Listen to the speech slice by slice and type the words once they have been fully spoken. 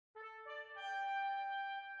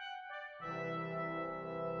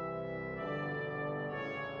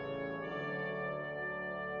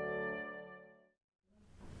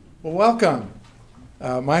Well, welcome.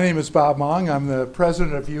 My name is Bob Mong. I'm the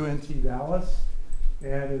president of UNT Dallas,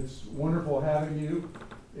 and it's wonderful having you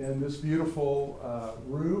in this beautiful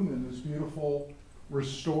room, in this beautiful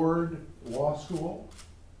restored law school.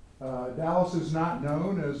 Dallas is not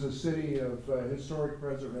known as a city of historic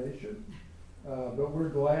preservation, but we're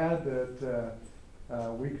glad that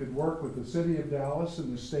we could work with the city of Dallas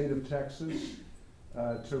and the state of Texas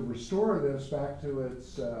to restore this back to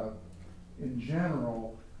its, in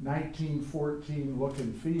general, 1914 look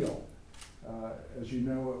and feel. As you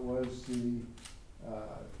know, it was the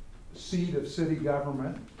seat of city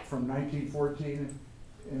government from 1914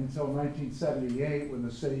 until 1978, when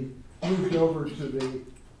the city moved over to the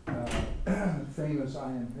famous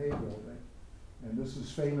IMP building. And this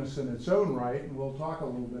is famous in its own right, and we'll talk a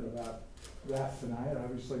little bit about that tonight.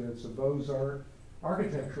 Obviously, it's a Beaux-Arts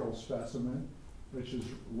architectural specimen, which is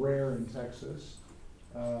rare in Texas.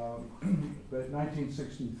 But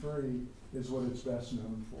 1963 is what it's best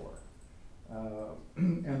known for.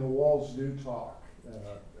 And the walls do talk.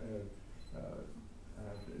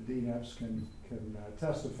 Dean Epps can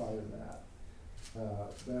testify to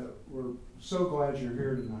that. We're so glad you're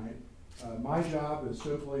here tonight. My job is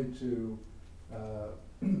simply to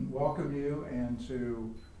welcome you and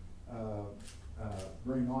to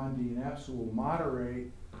bring on Dean Epps, who will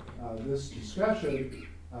moderate this discussion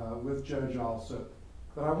with Judge Alsup.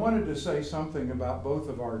 But I wanted to say something about both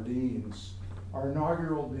of our deans. Our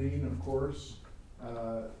inaugural dean, of course,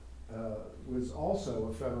 was also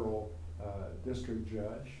a federal district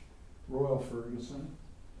judge, Royal Ferguson,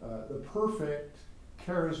 the perfect,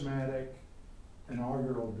 charismatic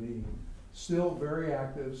inaugural dean, still very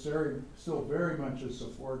active, still very much a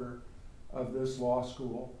supporter of this law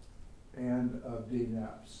school and of Dean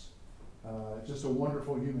Epps. Just a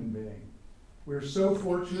wonderful human being. We're so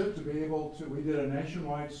fortunate to be able to, we did a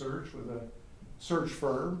nationwide search with a search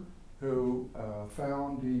firm who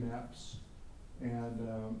found Dean Epps.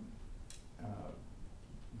 And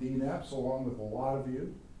Dean Epps, along with a lot of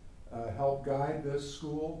you, helped guide this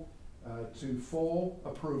school to full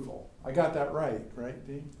approval. I got that right,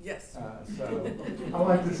 Dean? Yes. So I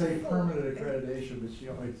like to say permanent accreditation, but she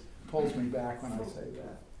always pulls me back when I say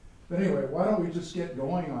that. But anyway, why don't we just get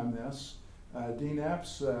going on this? Dean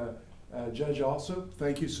Epps, Judge Alsup,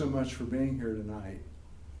 thank you so much for being here tonight.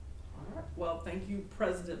 All right. Well, thank you,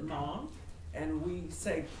 President Mong. And we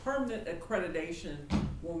say permanent accreditation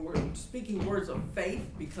when we're speaking words of faith,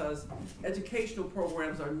 because educational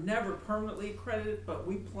programs are never permanently accredited, but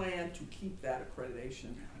we plan to keep that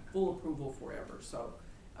accreditation, full approval forever. So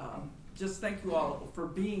just thank you all for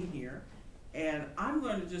being here. And I'm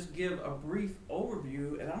going to just give a brief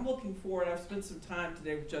overview, and I'm looking forward, I've spent some time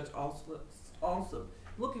today with Judge Alsup,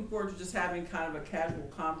 looking forward to just having kind of a casual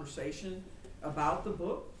conversation about the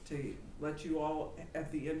book, to let you all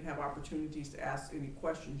at the end have opportunities to ask any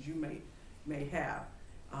questions you may have.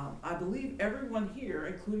 I believe everyone here,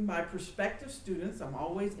 including my prospective students, I'm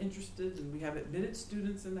always interested, and we have admitted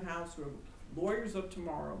students in the house who are lawyers of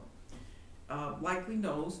tomorrow, likely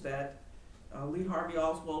knows that Lee Harvey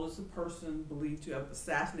Oswald is the person believed to have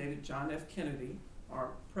assassinated John F. Kennedy, our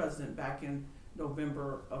president, back in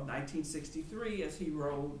November of 1963, as he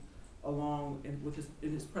rode along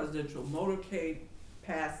in his presidential motorcade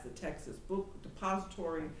past the Texas Book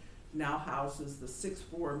Depository, now houses the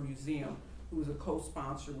 6th Museum, who is a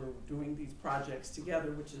co-sponsor. We're doing these projects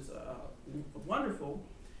together, which is wonderful.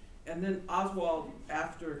 And then Oswald,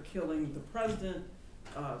 after killing the president,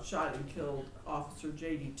 shot and killed Officer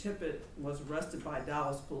J.D. Tippit, was arrested by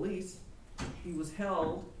Dallas police. He was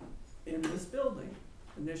held in this building,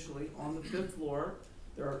 initially on the 5th floor.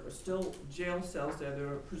 There are still jail cells there that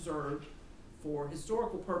are preserved for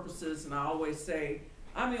historical purposes, and I always say,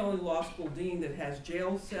 I'm the only law school dean that has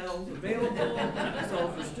jail cells available. So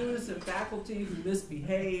for students and faculty who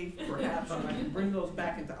misbehave, perhaps I can bring those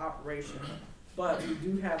back into operation. But we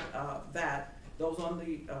do have those on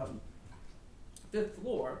the 5th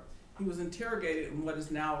floor. He was interrogated in what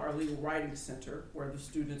is now our legal writing center, where the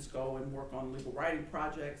students go and work on legal writing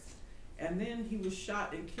projects. And then he was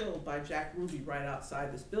shot and killed by Jack Ruby right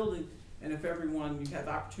outside this building. And if everyone, you have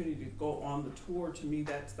the opportunity to go on the tour, to me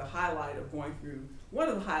that's the highlight of going through, one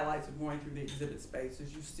of the highlights of going through the exhibit space,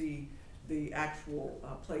 is you see the actual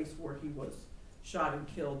place where he was shot and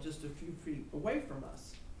killed just a few feet away from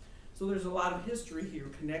us. So there's a lot of history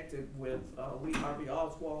here connected with Lee Harvey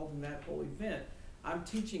Oswald and that whole event. I'm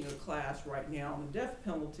teaching a class right now on the death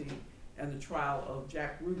penalty and the trial of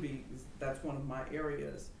Jack Ruby. That's one of my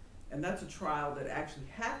areas. And that's a trial that actually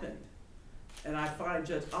happened. And I find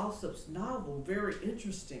Judge Alsup's novel very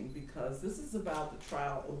interesting, because this is about the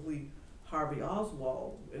trial of Lee Harvey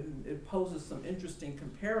Oswald, and it poses some interesting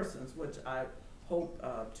comparisons, which I hope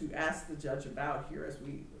to ask the judge about here as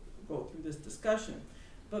we go through this discussion.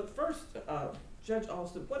 But first, Judge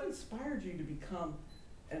Alsup, what inspired you to become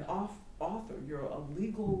an author? You're a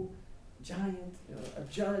legal giant, a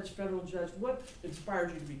judge, federal judge. What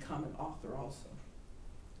inspired you to become an author also?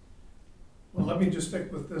 Well, let me just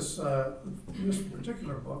stick with this, this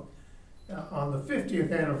particular book. On the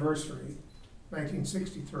 50th anniversary,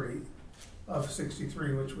 1963, of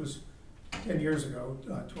 63, which was 10 years ago,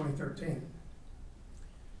 2013,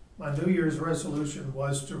 my New Year's resolution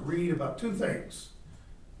was to read about two things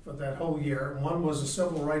for that whole year. One was the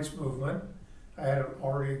civil rights movement. I had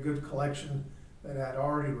already a good collection that I'd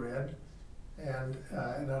already read, and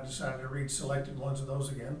I decided to read selected ones of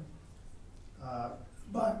those again.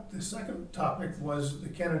 But the second topic was the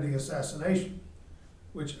Kennedy assassination,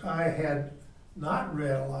 which I had not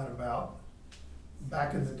read a lot about.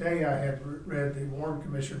 Back in the day, I had read the Warren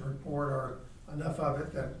Commission report, or enough of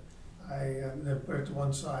it that I then put it to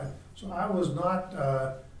one side. So I was not,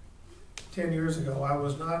 10 years ago, I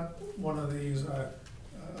was not one of these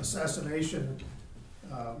assassination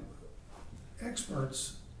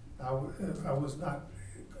experts. I was not,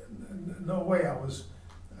 no way I was,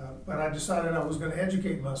 but I decided I was going to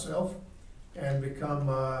educate myself and become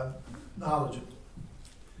knowledgeable.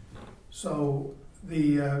 So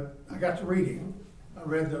I got to reading. I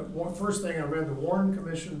read first thing I read the Warren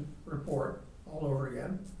Commission report all over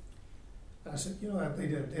again. I said, you know, they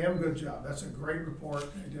did a damn good job. That's a great report.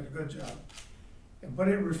 They did a good job. But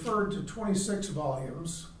it referred to 26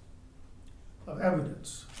 volumes of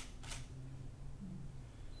evidence.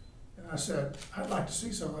 And I said, I'd like to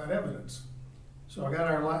see some of that evidence. So I got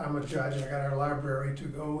I'm a judge, I got our library to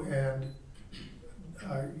go and,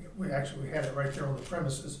 we had it right there on the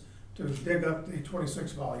premises, to dig up the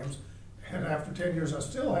 26 volumes. And after 10 years, I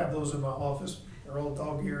still have those in my office. They're all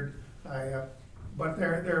dog-eared. But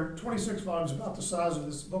they're 26 volumes, about the size of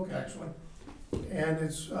this book, actually. And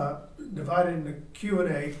it's divided into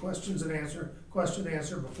Q&A, questions and answer, question and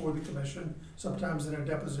answer before the commission, sometimes in a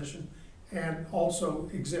deposition, and also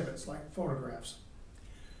exhibits like photographs.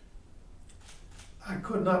 I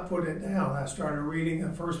could not put it down. I started reading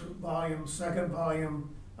the first volume, second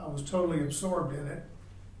volume. I was totally absorbed in it.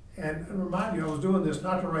 And remind you, I was doing this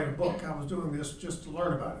not to write a book. I was doing this just to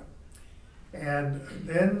learn about it. And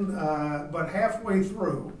then, but halfway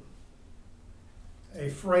through, a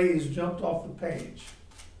phrase jumped off the page.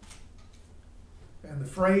 And the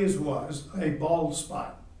phrase was a bald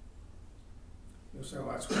spot. You'll say, well,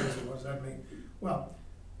 that's crazy. What does that mean? Well,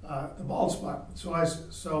 the bald spot. So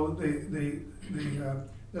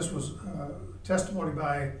this was testimony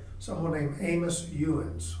by someone named Amos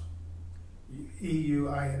Ewins,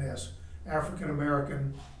 E-U-I-N-S, African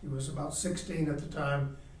American. He was about 16 at the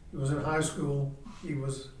time. He was in high school. He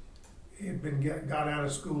had got out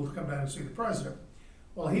of school to come down and see the president.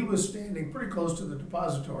 Well, he was standing pretty close to the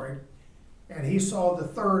depository, and he saw the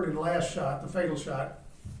third and last shot, the fatal shot,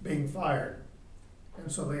 being fired.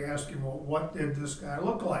 And so they asked him, well, what did this guy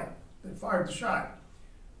look like that fired the shot?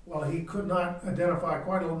 Well, he could not identify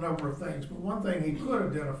quite a number of things, but one thing he could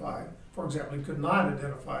identify, for example, he could not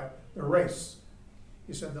identify the race.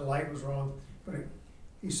 He said the light was wrong, but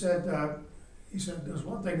he said there's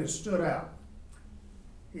one thing that stood out.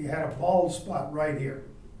 He had a bald spot right here.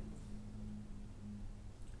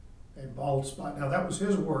 A bald spot. Now that was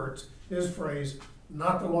his words, his phrase,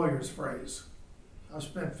 not the lawyer's phrase. I've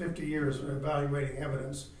spent 50 years evaluating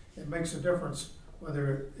evidence. It makes a difference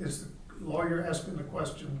whether it's the lawyer asking the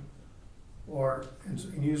question or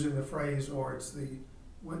in using the phrase, or it's the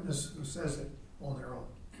witness who says it on their own.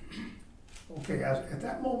 Okay, at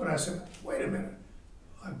that moment I said, wait a minute,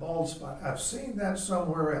 a bald spot. I've seen that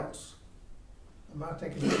somewhere else. I'm not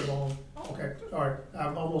taking too long. Okay, all right,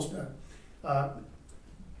 I'm almost done.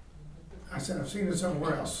 I said, I've seen it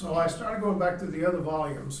somewhere else. So I started going back to the other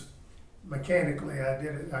volumes mechanically. I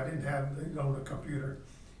did it. I didn't have it on the computer.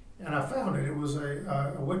 And I found it. It was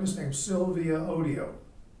a witness named Sylvia Odio.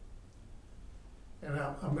 And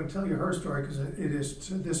I'm going to tell you her story because it is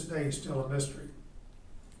to this day still a mystery.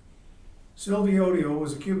 Sylvia Odio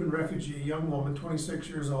was a Cuban refugee, young woman, 26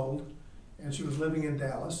 years old, and she was living in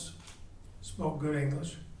Dallas, spoke good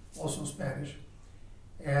English, also Spanish.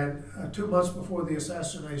 And 2 months before the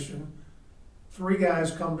assassination, 3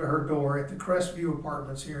 guys come to her door at the Crestview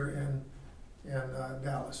Apartments here in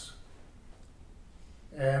Dallas.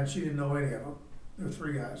 And she didn't know any of them. There were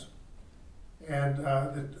 3 guys. And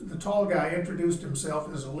the tall guy introduced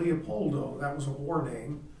himself as Leopoldo. That was a war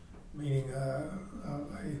name, meaning a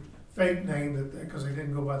fake name because they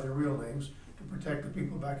didn't go by their real names to protect the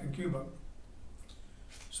people back in Cuba.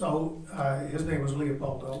 So his name was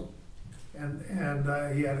Leopoldo, and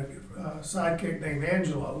he had a sidekick named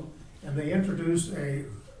Angelo, and they introduced a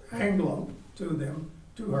Anglo to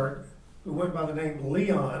her, who went by the name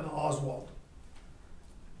Leon Oswald.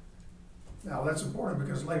 Now that's important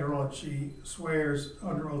because later on she swears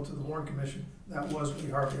under oath to the Warren Commission that was Lee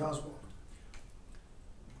Harvey Oswald.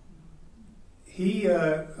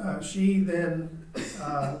 She then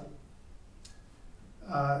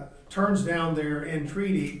turns down their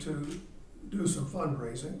entreaty to do some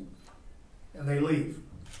fundraising, and they leave.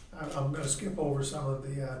 I'm going to skip over some of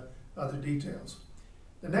the other details.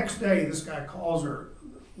 The next day, this guy calls her,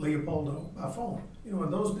 Leopoldo, by phone. You know,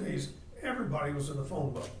 in those days, everybody was in the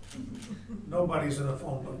phone book. Nobody's in the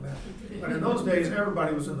phone book now. But in those days,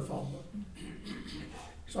 everybody was in the phone book.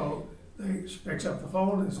 So she picks up the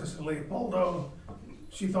phone and says, Leopoldo,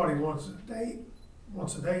 she thought he wants a date.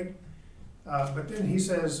 But then he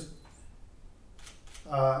says,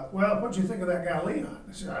 well, what'd you think of that guy, Leon?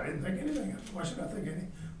 I said, I didn't think anything of him. Why should I think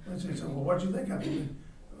anything? And she said, well, what'd you think of him?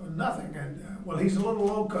 Nothing. And, well, he's a little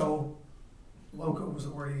loco. Loco was the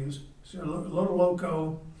word he used. She said, a little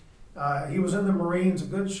loco. He was in the Marines, a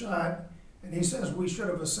good shot. And he says we should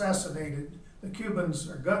have assassinated, the Cubans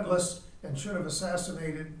are gutless and should have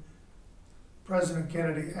assassinated President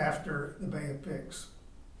Kennedy after the Bay of Pigs.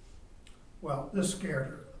 Well, this scared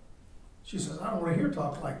her. She says, I don't want to hear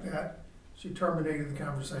talk like that. She terminated the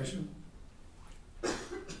conversation.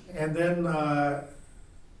 And then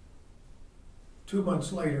 2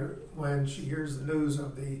 months later, when she hears the news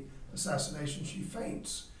of the assassination, she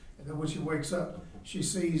faints. And then when she wakes up, she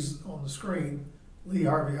sees on the screen Lee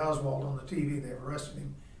Harvey Oswald on the TV. They've arrested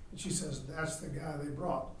him. And she says, that's the guy they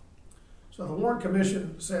brought. So the Warren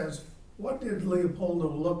Commission says, what did Leopoldo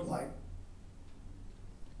look like?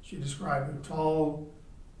 She described him tall,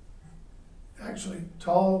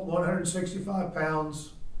 165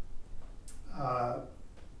 pounds,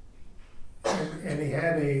 and he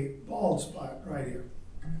had a bald spot right here.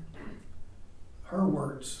 Her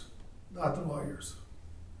words, not the lawyers.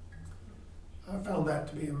 I found that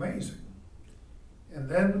to be amazing. And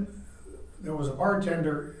then there was a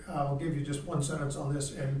bartender, I'll give you just one sentence on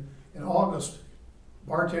this, in August,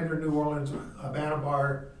 bartender, New Orleans, Havana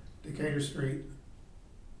Bar, Decatur Street,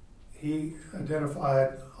 he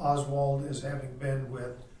identified Oswald as having been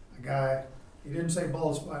with a guy, he didn't say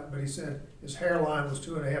bald spot, but he said his hairline was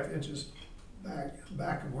 2.5 inches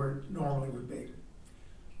back of where it normally would be.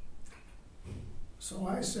 So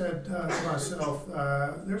I said to myself,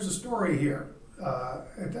 there's a story here.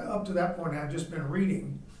 Up to that point, I'd just been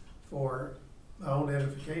reading for my own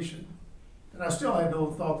edification. And I still had no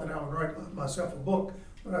thought that I would write myself a book,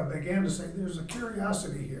 but I began to say there's a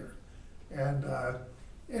curiosity here. And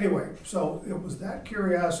anyway, so it was that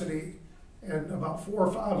curiosity and about 4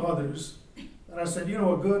 or 5 others that I said, you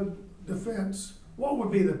know, a good defense, what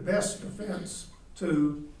would be the best defense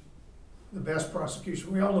to the best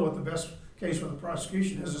prosecution? We all know what the best case for the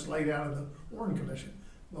prosecution is. It's laid out in the Warren Commission.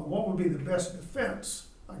 But what would be the best defense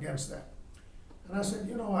against that? And I said,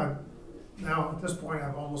 you know, now at this point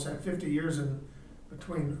I've almost had 50 years in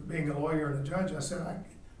between being a lawyer and a judge. I said,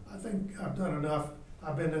 I think I've done enough.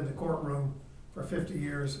 I've been in the courtroom for 50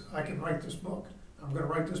 years. I can write this book. I'm going to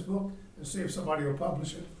write this book and see if somebody will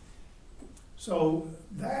publish it. So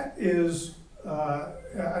that is,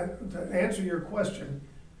 to answer your question,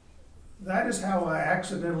 that is how I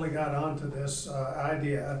accidentally got onto this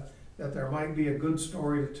idea that there might be a good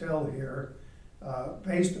story to tell here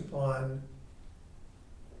based upon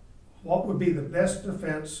what would be the best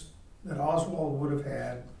defense that Oswald would have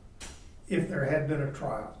had if there had been a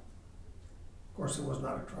trial. Of course, there was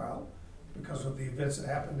not a trial because of the events that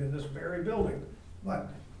happened in this very building. But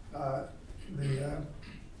in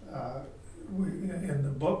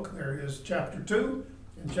the book, there is chapter 2,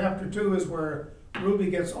 and chapter 2 is where Ruby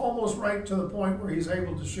gets almost right to the point where he's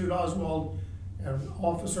able to shoot Oswald, and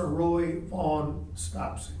Officer Roy Vaughn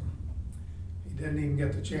stops him. He didn't even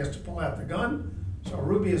get the chance to pull out the gun, so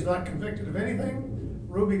Ruby is not convicted of anything.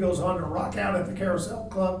 Ruby goes on to rock out at the Carousel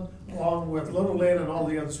Club along with Little Lynn and all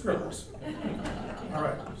the other strippers. All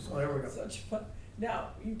right, so there we go. Such fun. Now,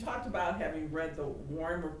 you talked about having read the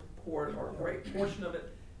Warren report, or a great portion of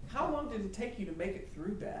it. How long did it take you to make it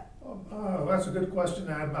through that? Oh, that's a good question.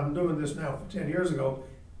 I'm doing this now for 10 years ago.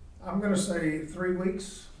 I'm going to say 3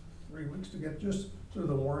 weeks. 3 weeks to get just through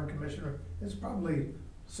the Warren Commission. It's probably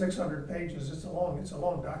 600 pages. It's a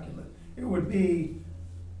long document. It would be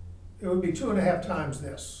 2.5 times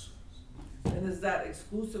this. And is that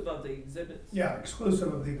exclusive of the exhibits? Yeah,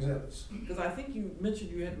 exclusive of the exhibits. Because I think you mentioned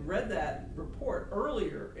you had read that report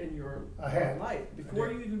earlier in your I had. life,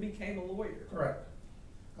 before you even became a lawyer. Correct.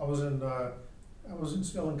 I was in I was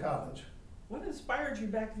still in college. What inspired you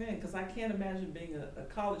back then? Because I can't imagine being a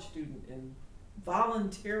college student and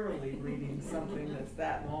voluntarily reading something that's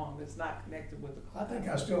that long, that's not connected with the I class. think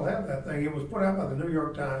I still have that thing. It was put out by the New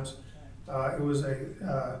York Times. It was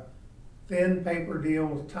a thin paper deal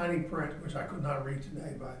with tiny print, which I could not read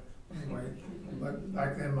today, anyway. But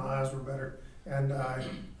back then my eyes were better, and I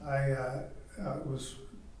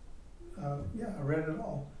read it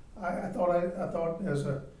all. I thought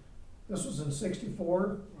this was in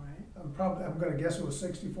 '64. Right. I'm going to guess it was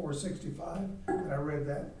 64, 65 that I read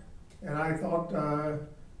that, and I thought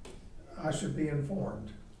I should be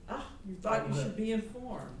informed. Ah, you thought you should be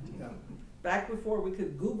informed. Yeah. Back before we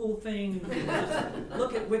could Google things and just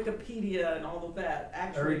look at Wikipedia and all of that,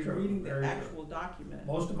 actually Very true, reading the very actual document.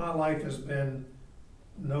 Most of my life has been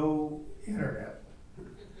no internet.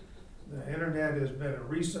 The internet has been a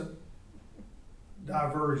recent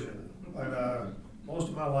diversion, but most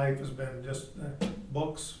of my life has been just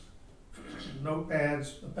books,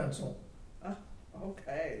 notepads, a pencil.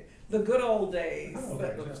 Okay, the good old days Good old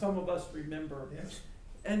that days, yeah. some of us remember. Yes.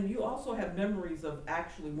 And you also have memories of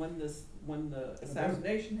actually when the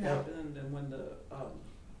assassination Yeah. happened and when the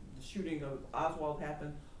shooting of Oswald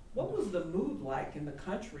happened. What was the mood like in the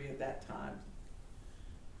country at that time?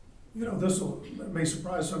 You know, may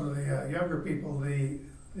surprise some of the younger people. The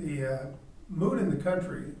mood in the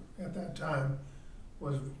country at that time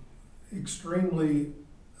was extremely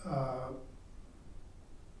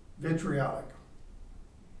vitriolic.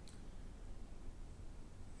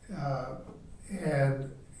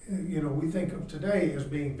 And you know, we think of today as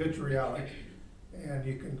being vitriolic, and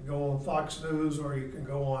you can go on Fox News or you can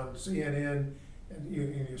go on CNN, and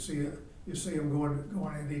you see them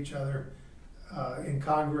going at each other. In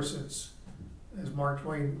Congress, it's, as Mark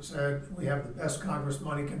Twain said, we have the best Congress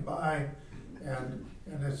money can buy, and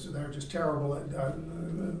they're just terrible at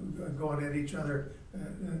going at each other.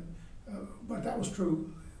 But that was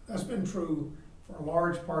true. That's been true for a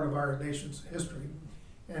large part of our nation's history.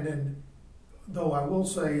 And though I will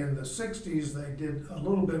say in the 60s they did a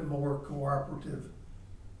little bit more cooperative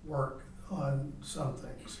work on some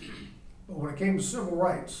things. But when it came to civil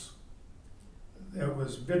rights, it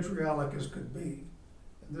was vitriolic as could be.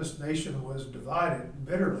 And this nation was divided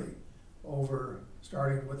bitterly over,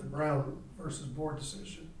 starting with the Brown versus Board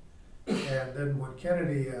decision. And then when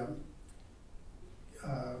Kennedy,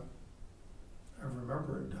 I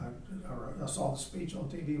remember it, I saw the speech on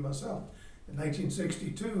TV myself. In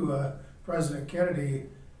 1962, President Kennedy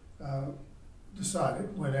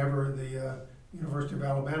decided, whenever the University of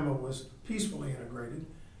Alabama was peacefully integrated,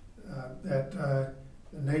 that the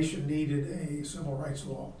nation needed a civil rights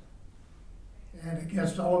law. And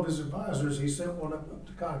against all of his advisors, he sent one up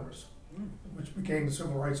to Congress, which became the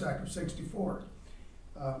Civil Rights Act of '64.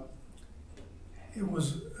 It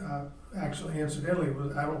was actually, incidentally,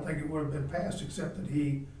 I don't think it would have been passed except that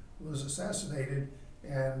he was assassinated,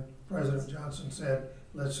 and President Johnson said,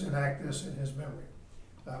 let's enact this in his memory.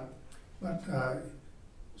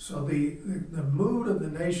 So the mood of the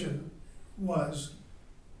nation was,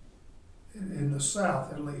 in the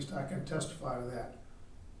South at least, I can testify to that.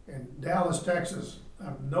 In Dallas, Texas,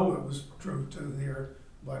 I know it was true too here,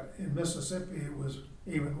 but in Mississippi it was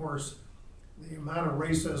even worse. The amount of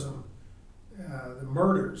racism, the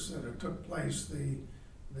murders that had took place, the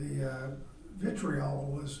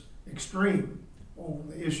vitriol was extreme over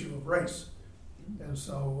the issue of race. And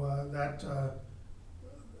so that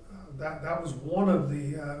was one of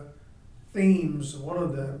the themes, one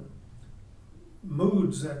of the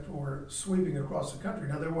moods that were sweeping across the country.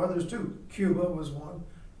 Now there were others too. Cuba was one.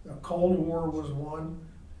 The Cold War was one.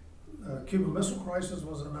 Cuban Missile Crisis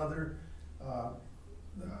was another.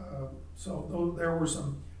 So there were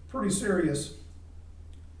some pretty serious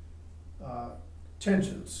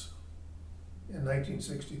tensions in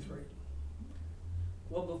 1963.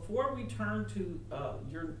 Well, before we turn to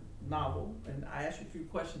your novel, and I asked you a few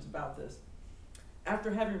questions about this,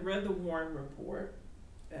 after having read the Warren Report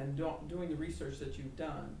and doing the research that you've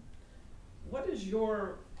done, what is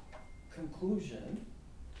your conclusion,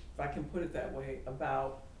 if I can put it that way,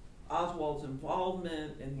 about Oswald's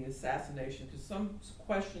involvement in the assassination? Because some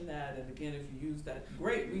question that, and again, if you use that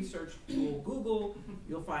great research tool, Google,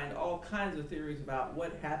 you'll find all kinds of theories about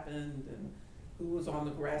what happened and who was on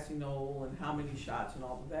the grassy knoll and how many shots and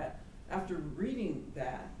all of that. After reading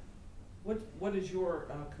that, what is your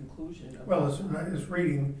conclusion? Well, it's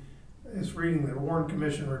reading the Warren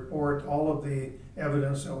Commission report, all of the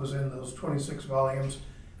evidence that was in those 26 volumes,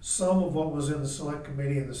 some of what was in the Select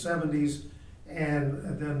Committee in the 70s,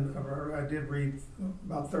 and then I did read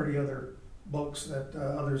about 30 other books that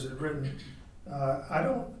others had written.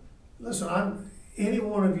 any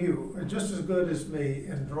one of you are just as good as me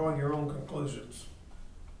in drawing your own conclusions.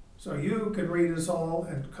 So you can read this all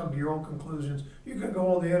and come to your own conclusions. You can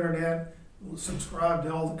go on the internet, subscribe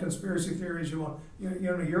to all the conspiracy theories you want. You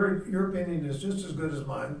know, your opinion is just as good as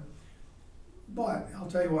mine. But I'll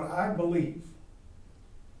tell you what I believe,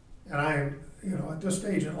 and I am, you know, at this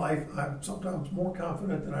stage in life, I'm sometimes more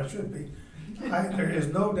confident than I should be. There is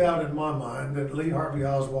no doubt in my mind that Lee Harvey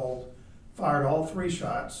Oswald fired all 3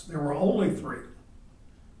 shots. There were only 3. There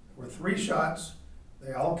were 3 shots.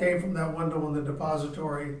 They all came from that window in the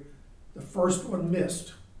depository. The first one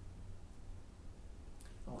missed.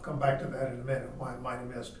 I'll come back to that in a minute, why it might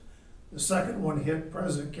have missed. The second one hit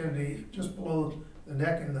President Kennedy just below the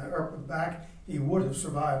neck and the upper back. He would have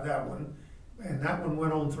survived that one. And that one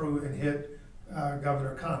went on through and hit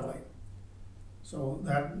Governor Connolly. So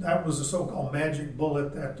that was the so-called magic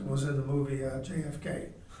bullet that was in the movie JFK.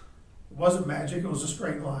 It wasn't magic, it was a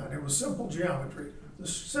straight line. It was simple geometry. The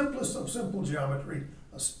simplest of simple geometry,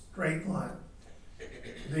 a straight line.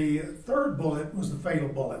 The third bullet was the fatal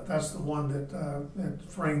bullet. That's the one that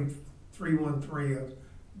framed 313 of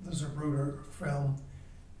the Zapruder film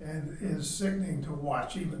and is sickening to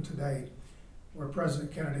watch even today, where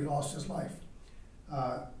President Kennedy lost his life.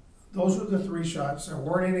 Those were the 3 shots. There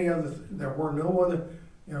weren't any other. There were no other.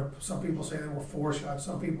 You know, some people say there were 4 shots.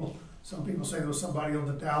 Some people say there was somebody on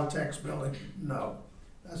the Dow Tex building. No,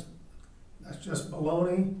 that's just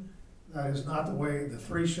baloney. That is not the way. The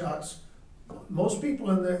 3 shots. Most people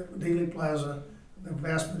in the Dealey Plaza, the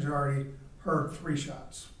vast majority, heard 3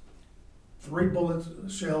 shots. 3 bullet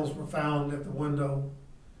shells were found at the window.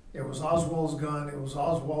 It was Oswald's gun. It was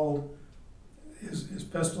Oswald, his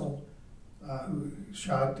pistol, who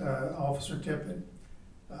shot Officer Tippett.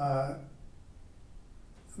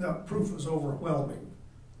 The proof was overwhelming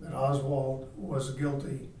that Oswald was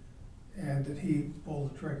guilty and that he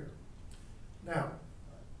pulled the trigger. Now,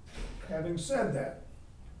 having said that,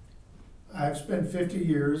 I've spent 50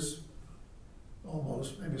 years,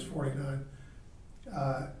 almost, maybe it's 49,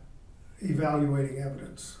 evaluating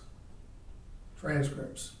evidence,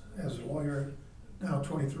 transcripts as a lawyer, now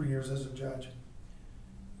 23 years as a judge.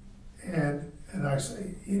 And I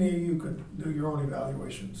say, any of you could do your own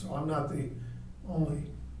evaluation. So I'm not the only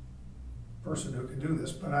person who can do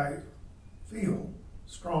this, but I feel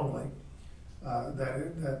strongly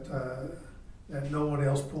that no one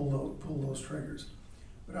else pulled those triggers.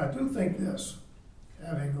 But I do think this,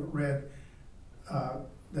 having read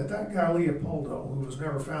that guy Leopoldo, who was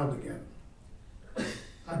never found again,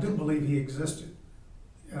 I do believe he existed,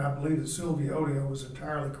 and I believe that Sylvia Odio was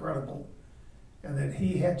entirely credible, and that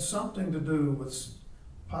he had something to do with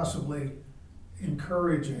possibly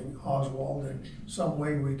encouraging Oswald in some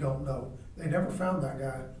way we don't know. They never found that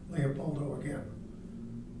guy, Leopoldo, again,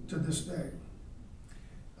 to this day.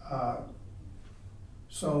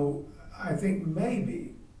 So I think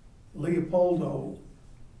maybe Leopoldo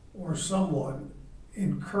or someone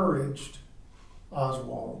encouraged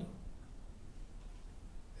Oswald.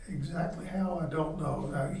 Exactly how, I don't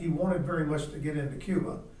know. He wanted very much to get into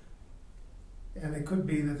Cuba. And it could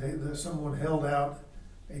be that someone held out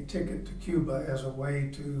a ticket to Cuba as a way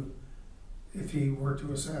to, if he were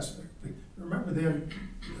to assassinate. Remember then,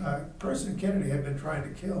 President Kennedy had been trying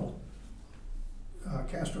to kill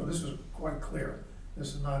Castro. This is quite clear.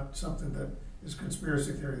 This is not something that is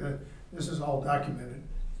conspiracy theory. This is all documented.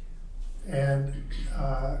 And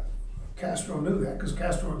Castro knew that because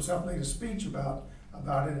Castro himself made a speech about it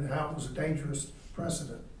and how it was a dangerous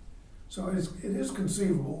precedent. So it is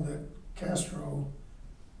conceivable that Castro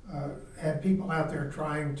had people out there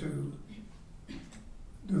trying to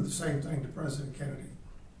do the same thing to President Kennedy.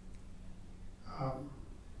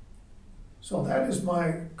 So that is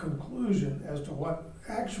my conclusion as to what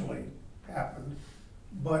actually happened.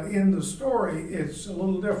 But in the story, it's a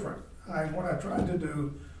little different. What I tried to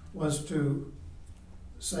do was to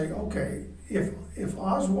say, okay, if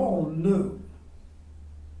Oswald knew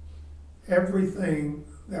everything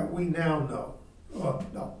that we now know, well,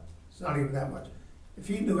 no, it's not even that much. If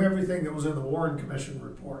he knew everything that was in the Warren Commission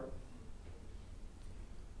report,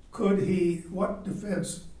 what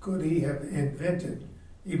defense could he have invented,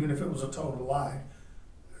 even if it was a total lie,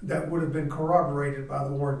 that would have been corroborated by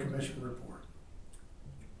the Warren Commission report?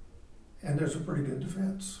 And there's a pretty good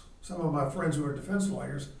defense. Some of my friends who are defense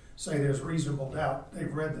lawyers say there's reasonable doubt.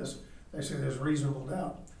 They've read this. They say there's reasonable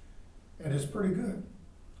doubt. And it's pretty good.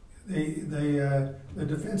 The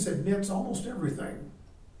defense admits almost everything.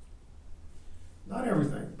 Not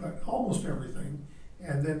everything, but almost everything.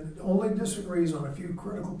 And then only disagrees on a few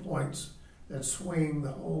critical points that swing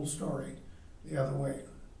the whole story the other way.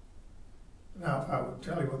 Now, I would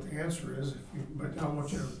tell you what the answer is, if you, but I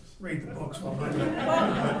want you to read the books while I'm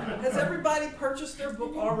Well, has everybody purchased their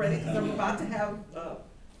book already? Because I'm about to have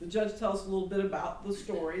the judge tell us a little bit about the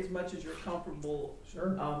story, as much as you're comfortable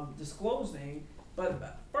Sure. disclosing.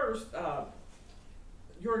 But first,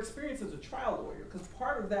 your experience as a trial lawyer, because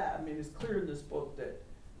part of that, I mean, it's clear in this book that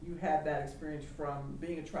you had that experience from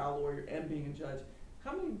being a trial lawyer and being a judge.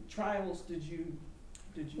 How many trials did you?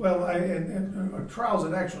 Well, and trials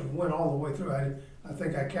that actually went all the way through. I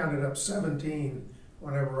think I counted up 17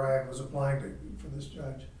 whenever I was applying for this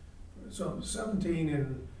judge. So 17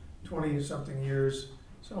 in 20-something years.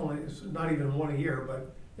 It's not even one a year,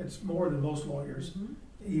 but it's more than most lawyers, Mm-hmm.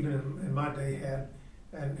 even in my day, had.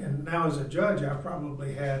 And now as a judge, I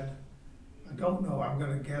probably had, I don't know, I'm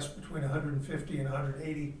going to guess between 150 and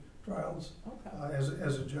 180 trials as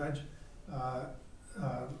a judge.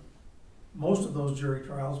 Most of those jury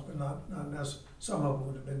trials, but not necessarily. Some of them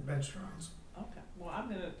would have been bench trials. Okay. Well, I'm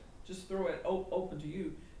going to just throw it open to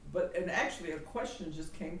you. But, and actually a question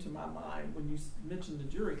just came to my mind when you mentioned the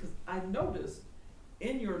jury, because I noticed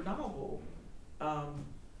in your novel,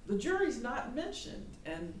 the jury's not mentioned,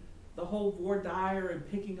 and the whole voir dire and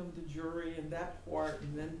picking of the jury and that part,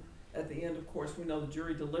 and then at the end, of course, we know the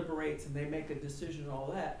jury deliberates and they make a decision and all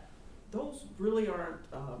that. Those really aren't,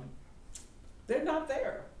 they're not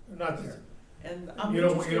there. They're not there. And I'm You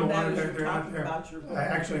don't interested in that want as it, you're they're not talking there. about your book.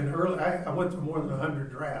 I went through more than 100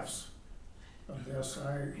 drafts of this.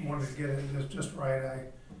 I wanted to get it just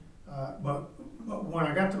right. But when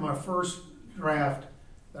I got to my first draft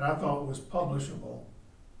that I thought was publishable,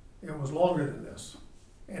 it was longer than this.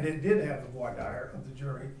 And it did have the voir dire of the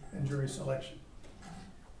jury and jury selection.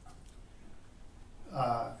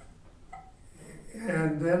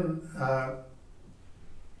 And then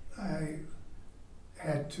I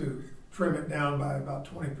had to trim it down by about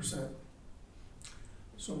 20%.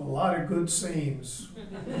 So a lot of good scenes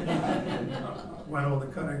went on the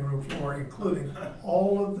cutting room floor, including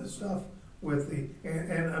all of the stuff with the,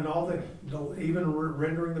 and all the even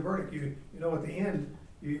rendering the verdict. You know, at the end,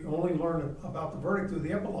 you only learn about the verdict through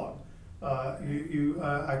the epilogue.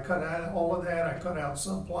 I cut out all of that. I cut out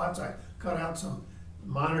some plots. I cut out some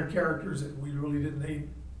minor characters that we really didn't need.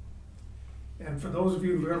 And for those of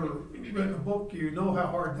you who've ever written a book, you know how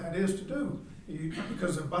hard that is to do.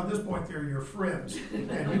 Because by this point they're your friends,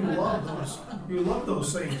 and you love those. You love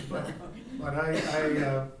those scenes, but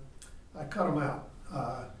I cut them out.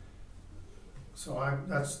 So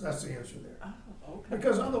that's the answer there. Oh, okay.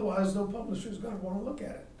 Because otherwise, no publisher's going to want to look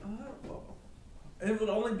at it. Well, it would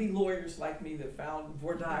only be lawyers like me that found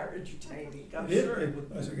voir dire entertaining. I'm It sure it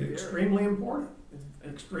would be very, extremely important. it's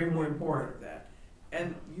Extremely important. That.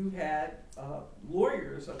 And you had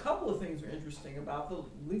lawyers. A couple of things are interesting about the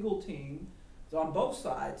legal team. So on both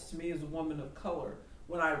sides, to me as a woman of color,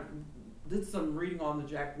 when I did some reading on the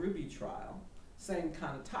Jack Ruby trial, same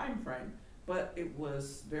kind of time frame, but it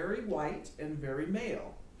was very white and very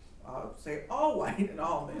male. Say all white and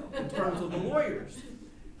all male in terms of the lawyers.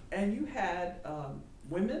 And you had a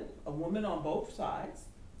woman on both sides,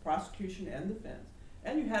 prosecution and defense,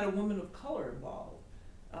 and you had a woman of color involved.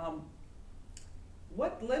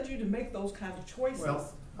 What led you to make those kinds of choices?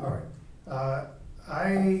 Well, all right.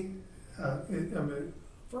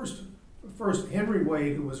 First, Henry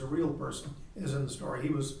Wade, who was a real person, is in the story. He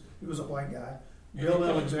was a white guy. Bill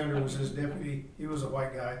Alexander was his deputy. He was a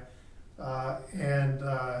white guy. And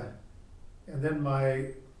then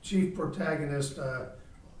my chief protagonist,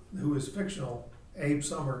 who is fictional, Abe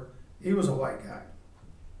Summer, he was a white guy.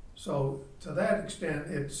 So to that extent,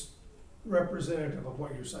 it's representative of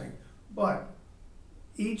what you're saying. But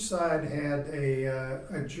each side had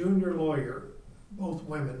a junior lawyer, both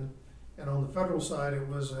women, and on the federal side it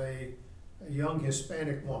was a young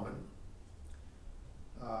Hispanic woman.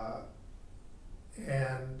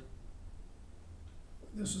 And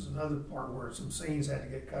this is another part where some scenes had to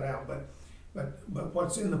get cut out, but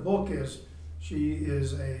what's in the book is she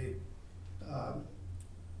is a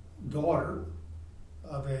daughter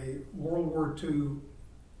of a World War II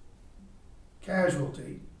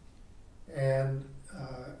casualty, and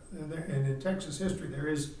in Texas history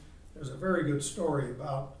there's a very good story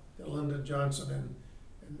about Lyndon Johnson,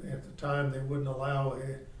 and at the time they wouldn't allow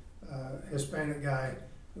a Hispanic guy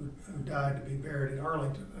who died to be buried in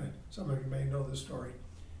Arlington. Some of you may know this story.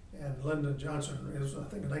 And Lyndon Johnson, it was I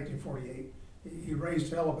think in 1948, he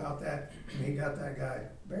raised hell about that, and he got that guy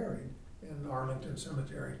buried in Arlington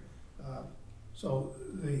Cemetery.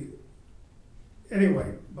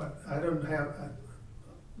 Anyway, but I don't have,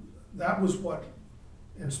 that was what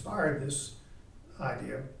inspired this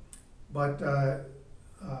idea. But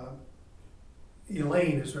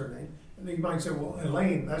Elaine is her name, And you might say, well,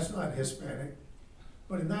 Elaine, that's not Hispanic.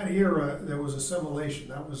 But in that era, there was assimilation.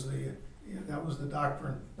 That was the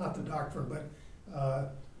doctrine, not the doctrine,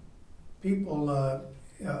 but people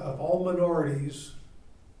of all minorities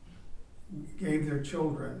gave their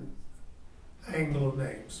children Anglo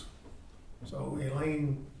names. So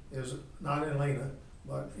Elaine is not Elena,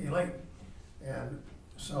 but Elaine. And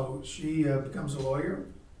so she becomes a lawyer,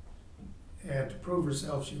 and to prove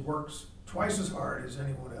herself, she works twice as hard as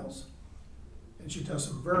anyone else. And she does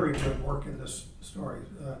some very good work in this story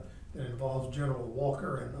that involves General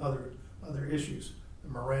Walker and other issues, the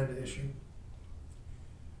Miranda issue.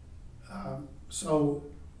 So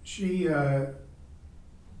she, but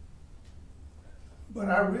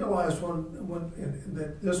I realized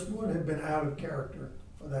that this one had been out of character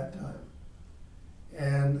for that time.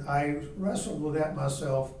 And I wrestled with that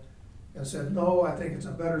myself and said, no, I think it's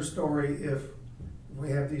a better story if we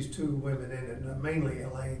have these two women in it, mainly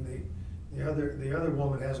Elaine. The other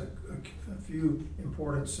woman has a few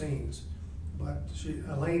important scenes, but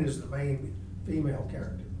Elaine is the main female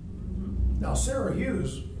character. Now Sarah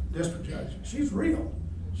Hughes, district judge, she's real.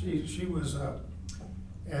 She was,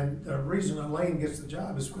 and the reason Elaine gets the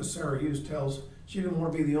job is because Sarah Hughes tells she didn't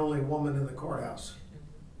want to be the only woman in the courthouse.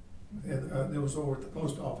 And, it was over at the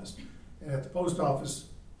post office, and at the post office,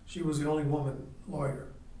 she was the only woman lawyer.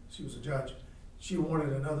 She was a judge. She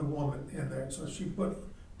wanted another woman in there, so she put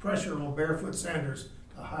pressure on Barefoot Sanders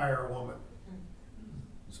to hire a woman.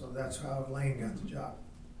 So that's how Elaine got the job.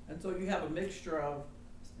 And so you have a mixture of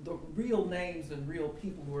the real names and real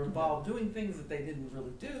people who are involved doing things that they didn't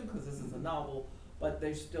really do, because this is a novel, but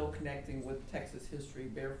they're still connecting with Texas history.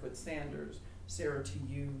 Barefoot Sanders, Sarah T.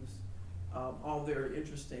 Hughes, all very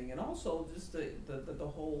interesting. And also just the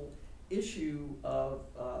whole issue of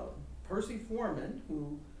Percy Foreman,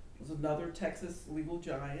 who was another Texas legal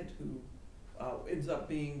giant who ends up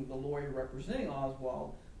being the lawyer representing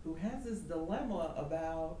Oswald, who has this dilemma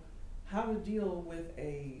about how to deal with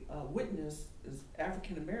a witness is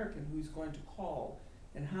African American who he's going to call,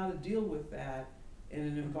 and how to deal with that in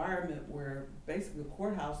an environment where basically the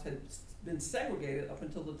courthouse had been segregated up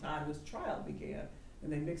until the time this trial began,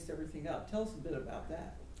 and they mixed everything up. Tell us a bit about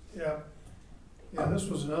that. Yeah, this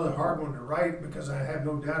was another hard one to write because I have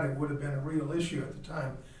no doubt it would have been a real issue at the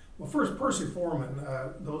time. Well, first, Percy Foreman,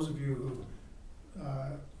 those of you who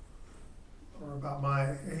are about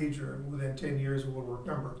my age or within 10 years will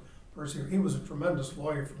remember Percy. He was a tremendous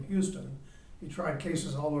lawyer from Houston. He tried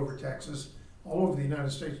cases all over Texas, all over the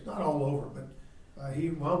United States, not all over, but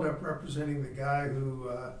he wound up representing the guy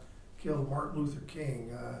who killed Martin Luther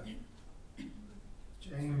King,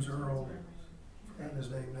 James Earl, I've forgotten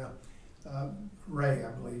his name now, Ray,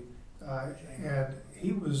 I believe. And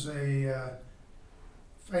he was a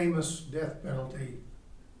famous death penalty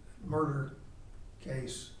murder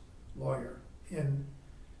case lawyer in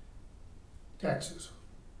Texas.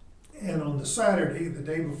 And on the Saturday, the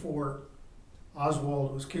day before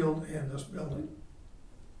Oswald was killed in this building,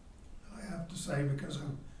 I have to say, because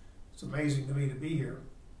it's amazing to me to be here,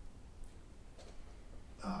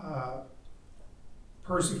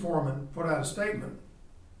 Percy Foreman put out a statement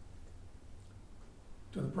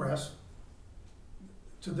to the press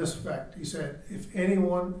to this effect. He said, if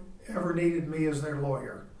anyone ever needed me as their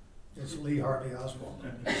lawyer, it's Lee Harvey Oswald.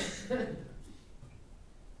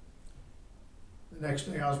 The next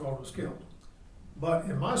day, Oswald was killed. But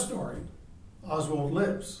in my story, Oswald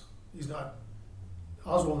lives. He's not,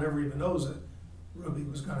 Oswald never even knows that Ruby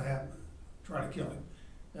was going to try to kill him.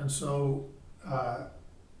 And so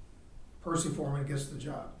Percy Foreman gets the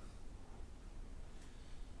job.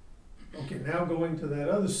 Okay, now going to that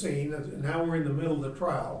other scene, now we're in the middle of the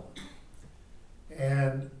trial.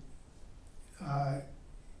 And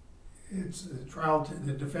it's the trial,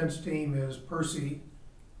 the defense team is Percy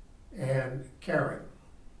and Karen,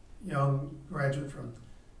 young graduate from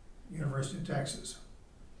University of Texas.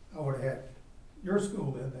 I would have had your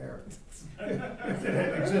school in there if it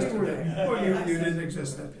had existed then. Well, you didn't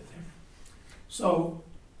exist then. So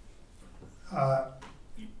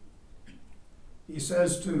he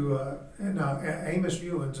says to, Amos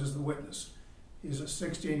Ewins is the witness. He's a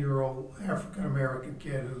 16-year-old African-American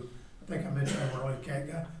kid who, I think I mentioned him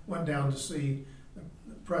earlier, went down to see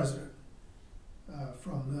the president.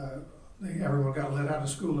 Everyone got let out of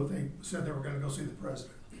school if they said they were going to go see the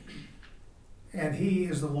president. And he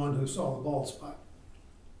is the one who saw the bald spot.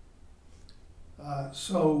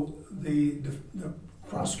 So the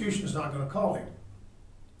prosecution is not going to call him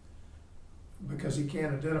because he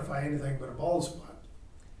can't identify anything but a bald spot.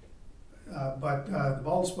 But the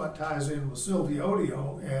bald spot ties in with Sylvia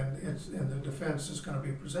Odio, and the defense is going to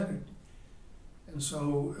be presented. And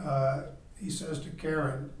so he says to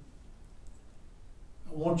Karen,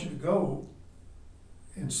 I want you to go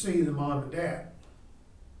and see the mom and dad.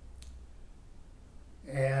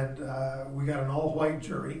 And we got an all-white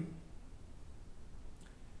jury,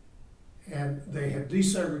 and they had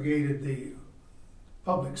desegregated the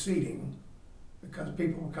public seating because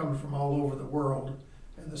people were coming from all over the world,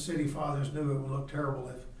 and the city fathers knew it would look terrible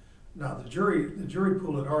if. Now the jury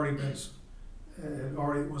pool had already been,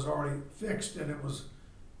 was already fixed, and it was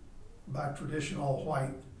by tradition all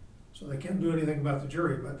white, so they can't do anything about the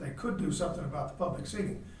jury, but they could do something about the public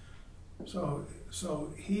seating. So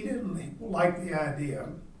he didn't like the idea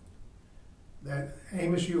that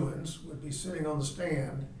Amos Ewens would be sitting on the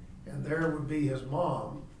stand and there would be his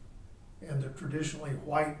mom in the traditionally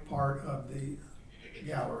white part of the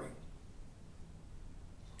gallery.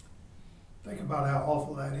 Think about how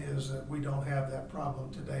awful that is that we don't have that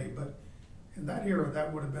problem today, but in that era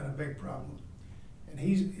that would have been a big problem.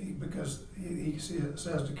 And because he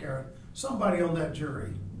says to Karen, somebody on that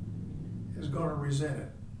jury is going to resent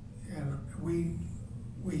it. And we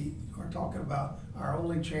are talking about our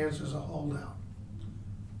only chance is a holdout.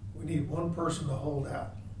 We need one person to hold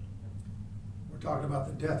out. We're talking about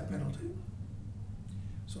the death penalty.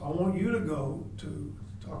 So I want you to go to,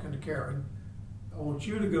 talking to Karen, I want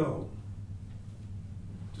you to go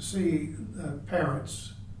to see the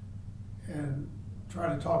parents and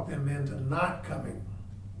try to talk them into not coming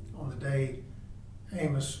on the day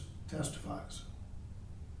Amos testifies.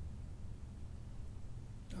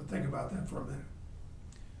 Now think about that for a minute.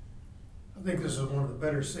 I think this is one of the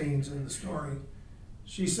better scenes in the story.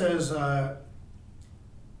 She says, I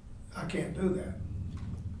can't do that.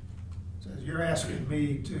 Says, you're asking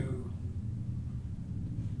me to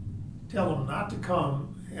tell them not to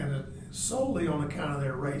come, and solely on account of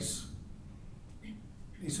their race.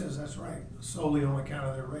 He says, that's right, solely on account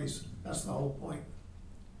of their race. That's the whole point.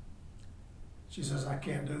 She says, I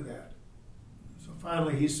can't do that. So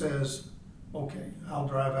finally he says, okay, I'll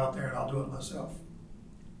drive out there and I'll do it myself.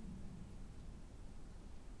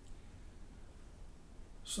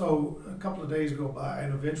 So a couple of days go by,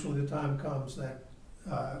 and eventually the time comes that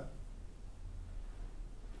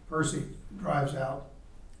Percy drives out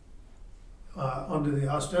under the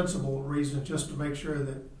ostensible reason just to make sure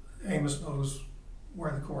that Amos knows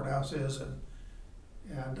where the courthouse is,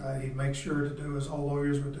 and he makes sure to do as all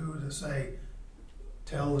lawyers would do, to say,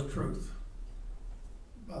 tell the truth.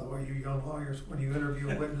 By the way, you young lawyers, when you interview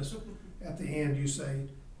a witness, at the end you say,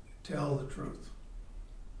 tell the truth.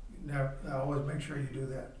 I always make sure you do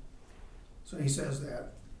that. So he says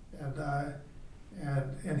that,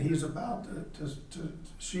 and he's about to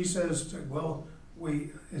she says to, well,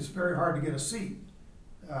 it's very hard to get a seat,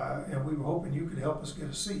 and we were hoping you could help us get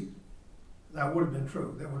a seat. That would have been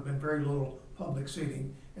true. There would have been very little public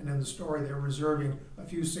seating, and in the story they're reserving a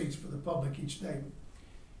few seats for the public each day.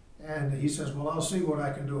 And he says, well, I'll see what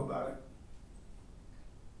I can do about it.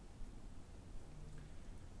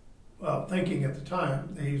 Well, thinking at the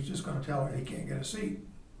time that he's just going to tell her he can't get a seat.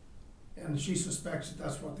 And she suspects that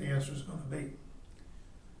that's what the answer is going to be.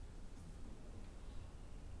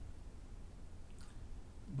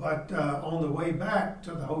 But on the way back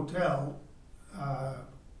to the hotel,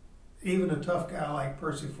 even a tough guy like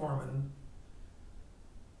Percy Foreman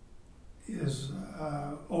is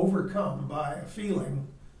overcome by a feeling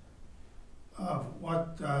of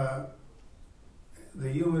what the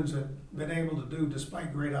humans had been able to do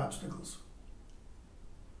despite great obstacles.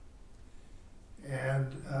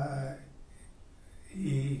 And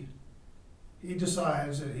he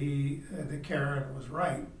decides that Karen was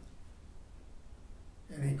right,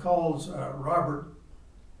 and he calls Robert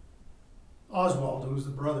Oswald, who's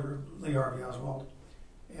the brother of Lee Harvey Oswald,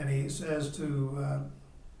 and he says to,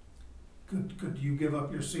 could you give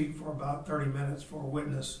up your seat for about 30 minutes for a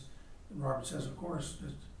witness? And Robert says, of course.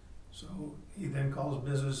 So he then calls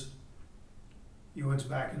Mrs. Ewens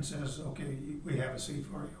back and says, okay, we have a seat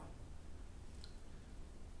for you.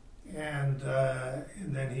 And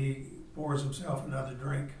then he pours himself another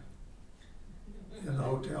drink in the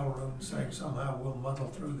hotel room, saying somehow we'll muddle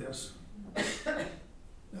through this.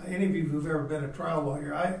 Now, any of you who've ever been a trial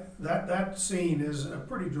lawyer, that scene is a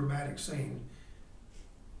pretty dramatic scene.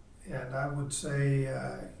 And I would say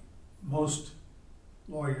most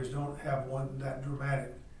lawyers don't have one that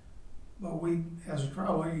dramatic. But as a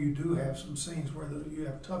trial lawyer, you do have some scenes where you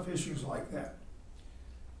have tough issues like that.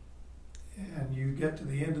 And you get to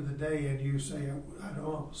the end of the day and you say, I don't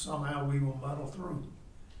know, somehow we will muddle through.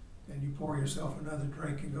 And you pour yourself another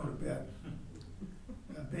drink and go to bed.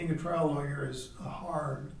 Being a trial lawyer is a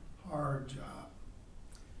hard, hard job.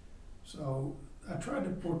 So I tried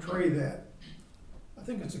to portray that. I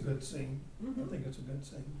think it's a good scene. I think it's a good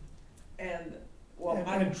scene. And Well,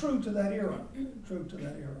 And true to that era, true to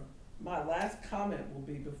that era. my last comment will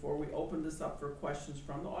be, before we open this up for questions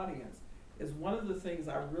from the audience, is one of the things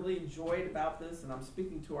I really enjoyed about this, and I'm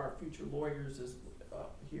speaking to our future lawyers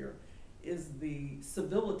here, is the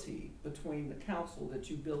civility between the council that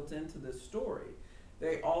you built into this story.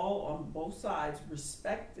 They all, on both sides,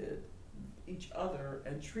 respected each other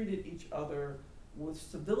and treated each other with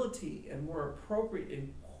civility and were appropriate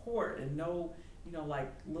in court, and no,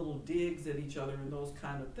 like little digs at each other and those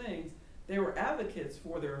kind of things. They were advocates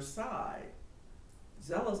for their side,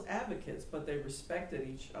 zealous advocates, but they respected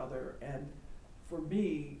each other. And for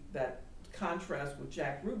me, that contrast with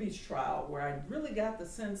Jack Ruby's trial, where I really got the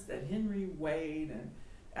sense that Henry Wade and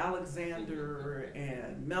Alexander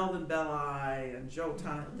and Melvin Belli and Joe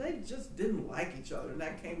Thomas, they just didn't like each other, and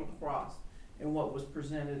that came across in what was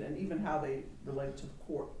presented and even how they related to the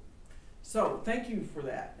court. So thank you for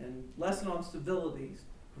that, and lesson on civility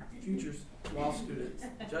for future law students.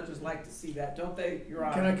 Judges like to see that, don't they, Your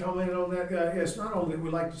Honor? Can I comment on that? Yes, not only we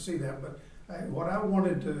like to see that, but what I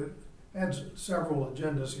wanted to, had several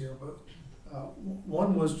agendas here, but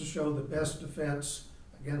one was to show the best defense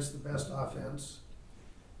against the best offense,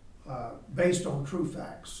 based on true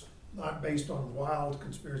facts, not based on wild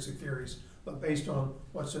conspiracy theories, but based on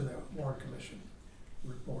what's in the Warren Commission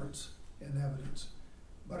reports and evidence.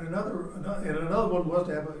 But another one was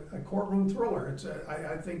to have a courtroom thriller. It's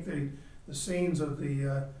I think the scenes of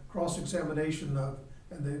the cross-examination of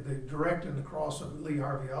and the direct and the cross of Lee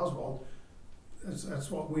Harvey Oswald, that's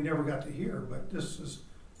what we never got to hear. But this is,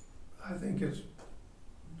 I think it's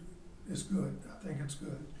good. I think it's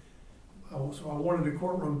good. So I wanted a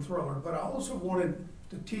courtroom thriller, but I also wanted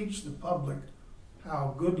to teach the public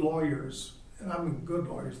how good lawyers, and I mean good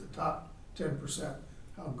lawyers, the top 10%,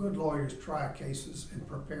 how good lawyers try cases and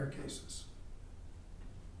prepare cases.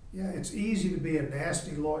 Yeah, it's easy to be a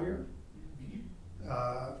nasty lawyer,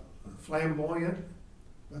 flamboyant,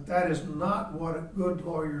 but that is not what good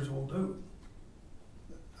lawyers will do.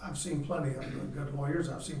 I've seen plenty of the good lawyers,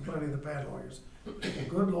 I've seen plenty of the bad lawyers. The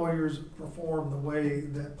good lawyers perform the way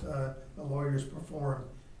that the lawyers perform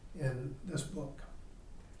in this book.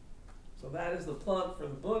 So that is the plug for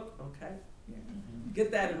the book, okay?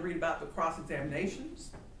 Get that and read about the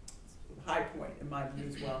cross-examinations. It's a high point in my view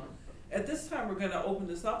as well. At this time, we're going to open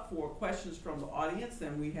this up for questions from the audience,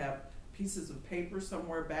 and we have pieces of paper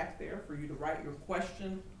somewhere back there for you to write your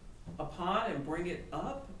question upon and bring it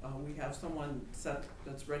up. We have someone set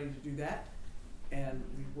that's ready to do that, and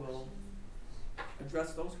we will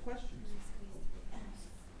address those questions.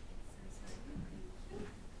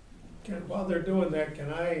 While they're doing that,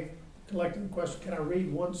 can I collect a question? Can I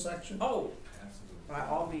read one section? Oh, by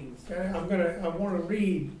all means. Okay, I want to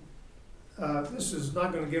read. This is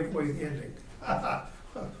not going to give away the ending,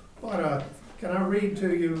 but can I read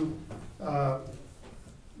to you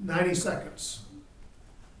 90 seconds?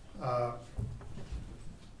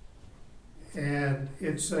 And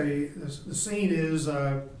it's the scene is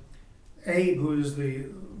Abe, who is the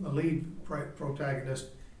lead protagonist,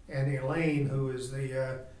 and Elaine, who is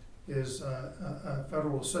his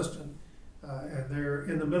federal assistant, and they're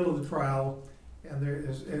in the middle of the trial,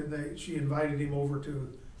 and she invited him over to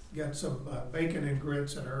get some bacon and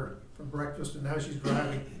grits for breakfast, and now she's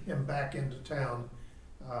driving him back into town,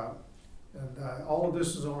 and all of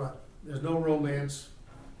this is there's no romance.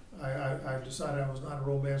 I've decided I was not a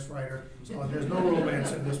romance writer, so there's no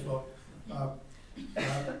romance in this book.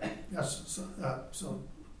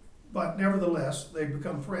 But nevertheless, they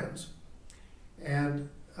become friends. And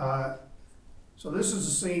so this is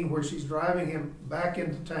a scene where she's driving him back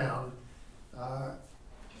into town.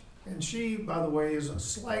 And she, by the way, is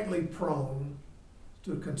slightly prone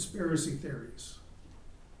to conspiracy theories.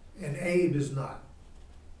 And Abe is not.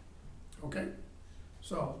 Okay?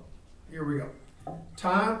 So, here we go.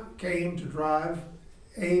 Time came to drive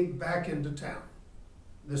Abe back into town.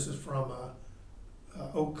 This is from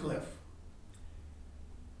Oak Cliff.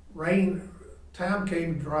 Time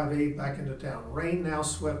came to drive Abe back into town. Rain now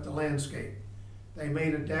swept the landscape. They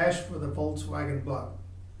made a dash for the Volkswagen Bug.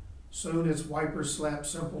 Soon its wipers slapped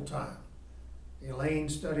simple time. Elaine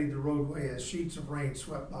studied the roadway as sheets of rain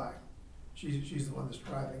swept by. She's the one that's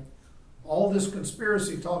driving. All this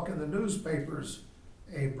conspiracy talk in the newspapers,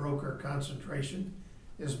 Abe broke her concentration,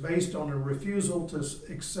 is based on a refusal to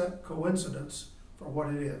accept coincidence for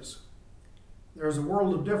what it is. There is a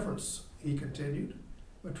world of difference, he continued,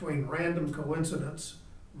 between random coincidence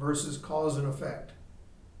versus cause and effect.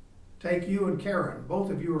 Take you and Karen, both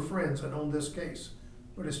of you are friends and own this case,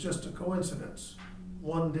 but it's just a coincidence.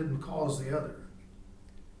 One didn't cause the other.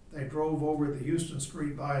 They drove over the Houston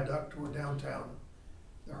Street Viaduct toward downtown.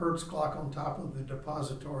 The Hertz clock on top of the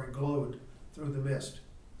depository glowed through the mist.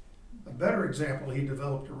 A better example, he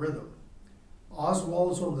developed a rhythm.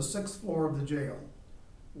 Oswald is on the 6th floor of the jail.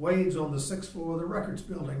 Wade's on the 6th floor of the records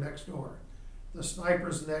building next door. The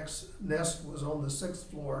sniper's nest was on the 6th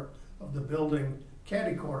floor of the building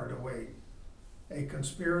catty corner to Wade. A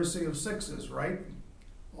conspiracy of sixes, right?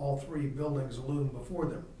 All three buildings loomed before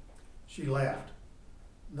them. She laughed.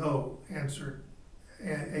 No,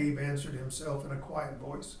 Abe answered himself in a quiet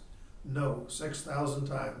voice. No, 6,000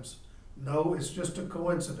 times. No, it's just a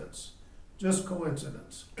coincidence. Just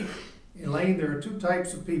coincidence. Elaine, there are two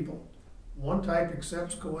types of people. One type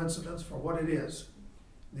accepts coincidence for what it is.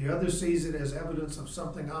 The other sees it as evidence of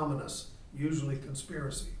something ominous, usually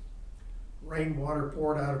conspiracy. Rainwater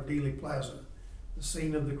poured out of Dealey Plaza. The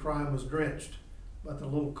scene of the crime was drenched, but the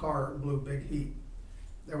little car blew big heat.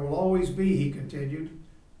 There will always be, he continued,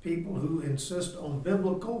 people who insist on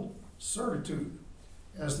biblical certitude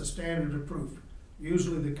as the standard of proof,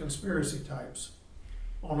 usually the conspiracy types.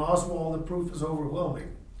 On Oswald, the proof is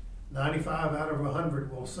overwhelming. 95 out of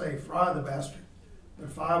 100 will say, fry the bastard, but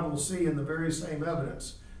 5 will see in the very same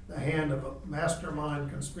evidence the hand of a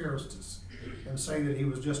mastermind conspiracist and say that he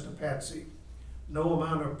was just a patsy. No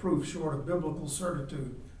amount of proof short of biblical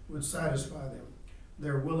certitude would satisfy them.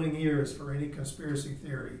 They're willing ears for any conspiracy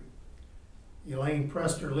theory. Elaine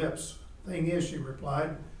pressed her lips. Thing is, she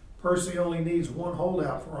replied, Percy only needs one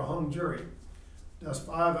holdout for a hung jury. Does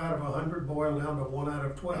 5 out of 100 boil down to 1 out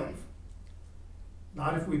of 12?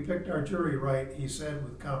 Not if we picked our jury right, he said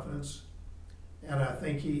with confidence. And I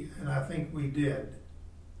think we did.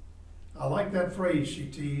 I like that phrase, she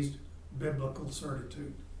teased, biblical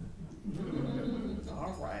certitude.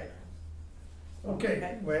 All right.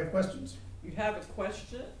 Okay, we have questions? You have a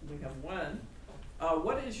question? We have one.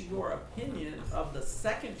 What is your opinion of the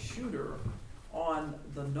second shooter on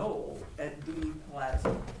the knoll at Dealey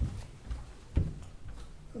Plaza?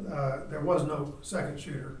 There was no second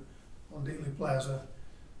shooter on Dealey Plaza,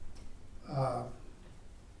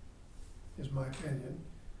 is my opinion.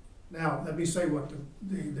 Now, let me say what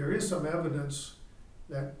there is some evidence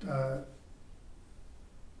that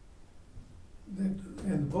that in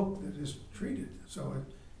the book that is treated. So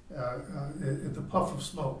the puff of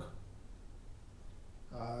smoke.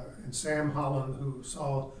 And Sam Holland, who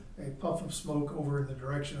saw a puff of smoke over in the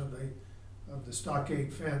direction of the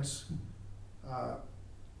stockade fence,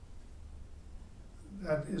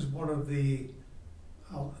 that is one of the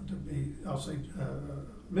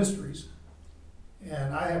mysteries.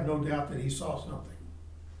 And I have no doubt that he saw something.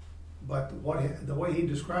 But the way he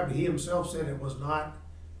described it, he himself said it was not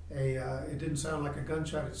it didn't sound like a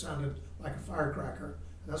gunshot, it sounded like a firecracker.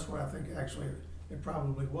 And that's what I think actually it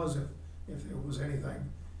probably was if it was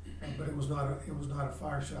anything. But it was not a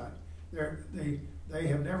fire shot. They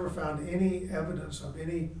have never found any evidence of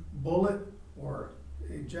any bullet or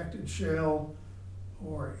ejected shell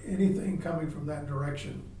or anything coming from that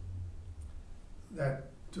direction that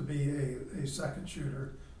to be a second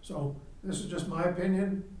shooter. So this is just my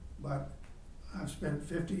opinion, but I've spent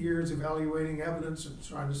 50 years evaluating evidence and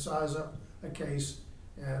trying to size up a case,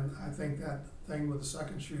 and I think that thing with the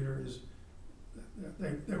second shooter is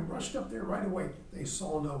they rushed up there right away. They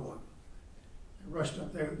saw no one. They rushed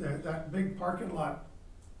up there, that big parking lot,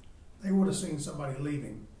 they would have seen somebody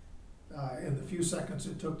leaving in the few seconds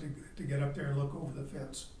it took to get up there and look over the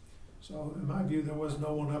fence. So in my view, there was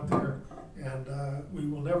no one up there, and we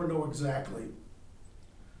will never know exactly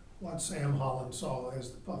what Sam Holland saw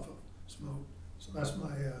as the puff of smoke. So that's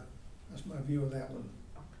my view of that one.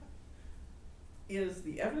 Okay. Is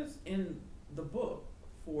the evidence in the book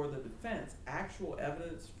for the defense actual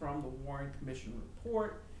evidence from the Warren Commission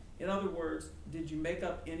report? In other words, did you make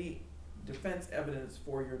up any defense evidence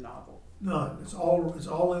for your novel? None. It's all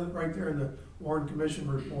in right there in the Warren Commission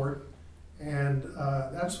report. And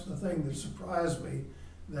that's the thing that surprised me,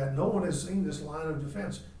 that no one has seen this line of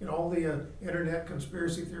defense. You know, all the internet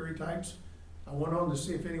conspiracy theory types, I went on to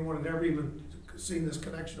see if anyone had ever even seen this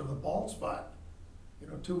connection of the bald spot. You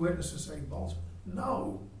know, 2 witnesses saying bald spot.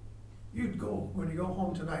 No. You'd go, when you go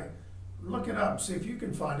home tonight, look it up, see if you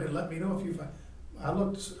can find it, let me know if you find it. I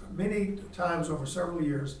looked many times over several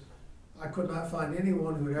years. I could not find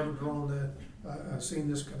anyone who had ever drawn seen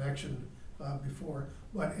this connection before.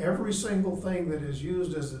 But every single thing that is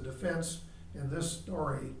used as a defense in this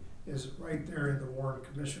story is right there in the Warren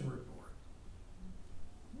Commission report.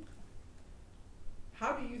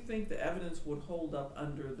 How do you think the evidence would hold up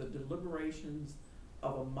under the deliberations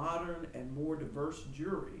of a modern and more diverse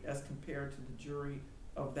jury as compared to the jury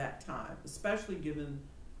of that time, especially given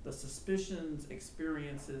the suspicions,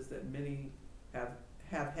 experiences that many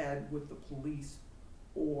have had with the police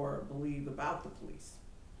or believe about the police?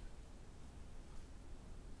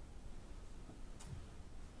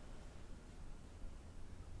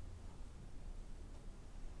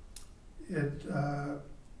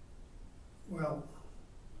 well,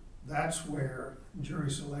 that's where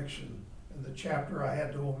jury selection and the chapter I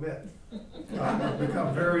had to omit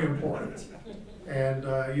become very important. And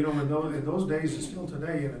you know, in those days and still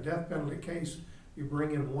today, in a death penalty case, you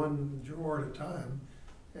bring in one juror at a time,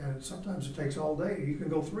 and sometimes it takes all day. You can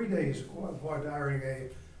go 3 days avoid hiring a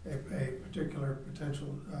particular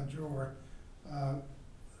potential juror.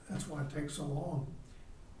 That's why it takes so long.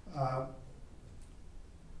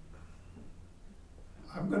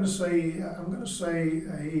 I'm going to say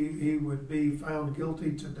he would be found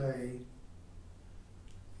guilty today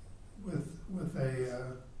with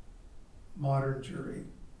a modern jury.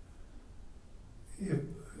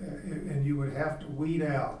 And you would have to weed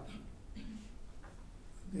out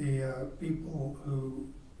the people who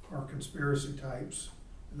are conspiracy types,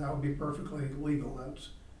 and that would be perfectly legal. That's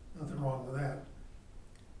nothing wrong with that.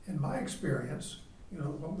 In my experience, you know,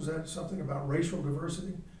 what was that? Something about racial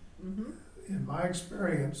diversity. Mm-hmm. In my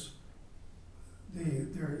experience, the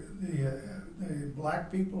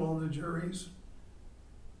black people on the juries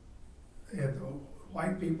and the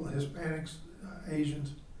white people, Hispanics,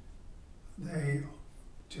 Asians, they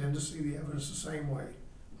tend to see the evidence the same way.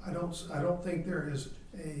 I don't think there is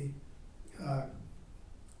a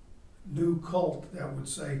new cult that would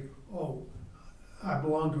say, oh, I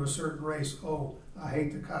belong to a certain race, oh, I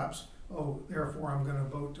hate the cops, oh, therefore I'm going to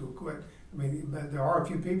vote to acquit. I mean, there are a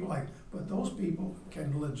few people but those people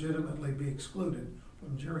can legitimately be excluded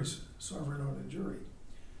from jury serving on a jury.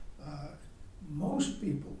 Most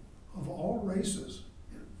people of all races,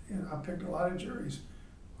 and I picked a lot of juries,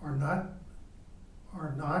 are not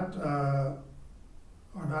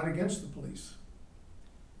against the police,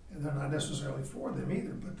 and they're not necessarily for them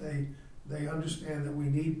either. But they understand that we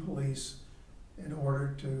need police in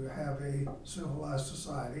order to have a civilized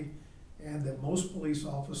society, and that most police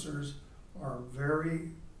officers are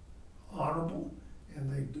very honorable, and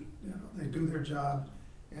they do their job,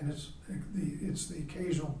 and it's the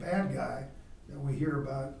occasional bad guy that we hear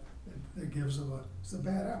about that gives them it's the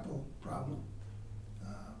bad apple problem.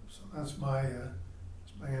 So that's my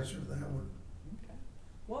answer to that one. Okay.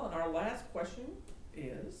 Well, and our last question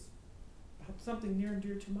is something near and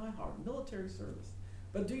dear to my heart: military service.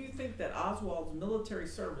 But do you think that Oswald's military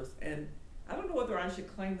service, and I don't know whether I should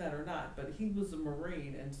claim that or not, but he was a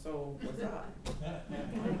Marine and so was I. I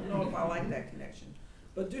don't know if I like that connection.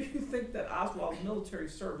 But do you think that Oswald's military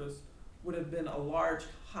service would have been a large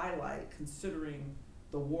highlight considering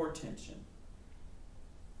the war tension?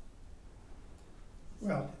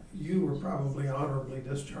 Well, you were probably honorably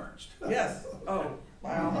discharged. Yes. Oh,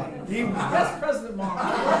 wow. He was Yes, President Mark.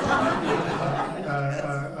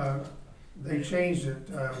 They changed it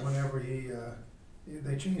whenever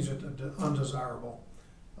they changed it to undesirable.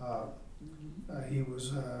 He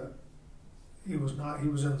was in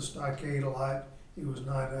the stockade a lot. He was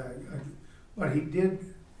not but he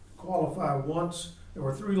did qualify once. There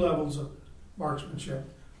were 3 levels of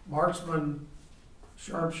marksmanship: marksman,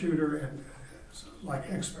 sharpshooter, and like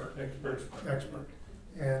expert.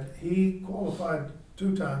 And he qualified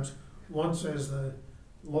 2 times. Once as the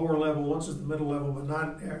lower level, once as the middle level, but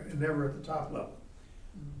never at the top level.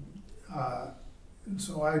 And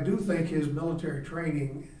so I do think his military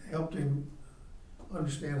training helped him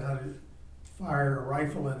understand how to fire a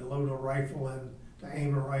rifle and load a rifle and to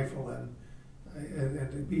aim a rifle and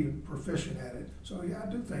to be proficient at it. So yeah, I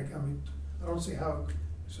do think, I mean, I don't see how,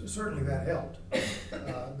 certainly that helped.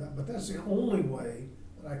 But that's the only way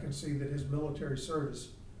that I can see that his military service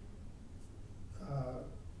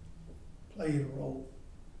played a role.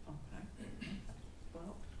 Okay.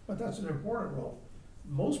 Well, But that's an important role.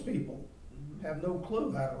 Most people have no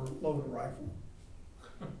clue how to load a rifle.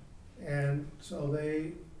 And so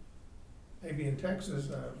they, maybe in Texas,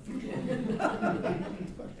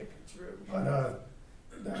 true. But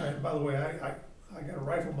by the way, I got a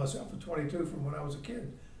rifle myself, a .22 from when I was a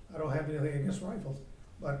kid. I don't have anything against rifles,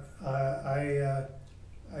 but I'd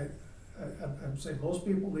say most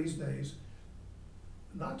people these days,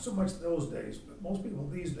 not so much those days, but most people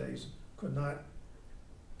these days could not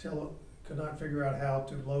figure out how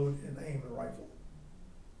to load and aim a rifle.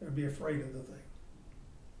 They'd be afraid of the thing.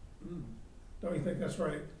 Mm. Don't you think that's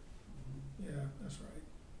right? Yeah, that's right.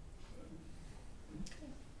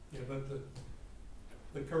 Yeah, but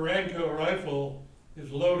the Karanko rifle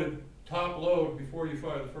is loaded, top load, before you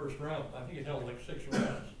fire the first round. I think it held like 6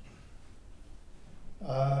 rounds.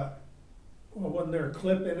 Well, wasn't there a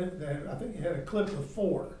clip in it? I think it had a clip of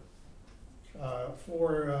 4.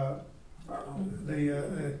 The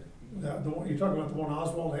one you're talking about, the one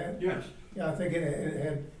Oswald had? Yes. Yeah, I think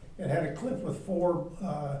it had a clip with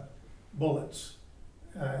 4 bullets,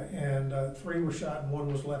 and 3 were shot and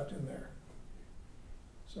 1 was left in there.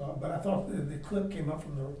 So, but I thought the clip came up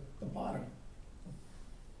from the bottom.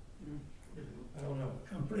 I don't know.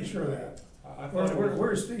 I'm pretty sure of that. I thought it was.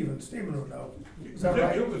 Where's Stephen? Stephen would know. Is that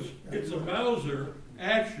right? It's a Mauser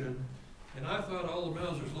action, and I thought all the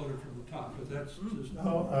Mausers loaded from the top, but that's just.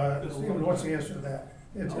 No, Stephen, what's the answer to that?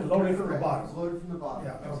 It's loaded from the It's bottom. loaded from the bottom.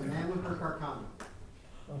 Yeah, It's an okay. Hamlet or Carcano.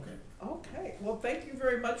 Okay. Okay, well, thank you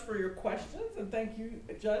very much for your questions, and thank you,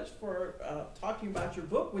 Judge, for talking about your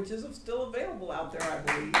book, which is still available out there, I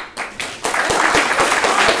believe.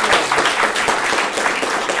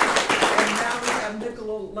 And now we have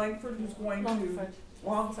Nicola Langford, who's going to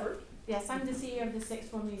Longford. Yes, I'm the CEO of the Sixth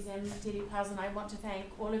Form Museum, Judy Paz, and I want to thank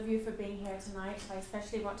all of you for being here tonight. I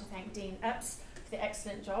especially want to thank Dean Epps for the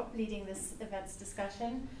excellent job leading this event's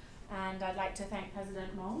discussion. And I'd like to thank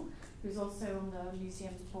President Mong, who's also on the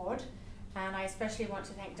museum's board. And I especially want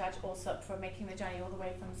to thank Judge Alsup for making the journey all the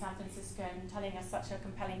way from San Francisco and telling us such a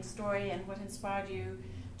compelling story and what inspired you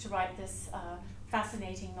to write this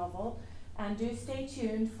fascinating novel. And do stay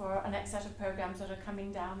tuned for our next set of programs that are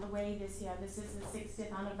coming down the way this year. This is the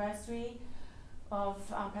 60th anniversary of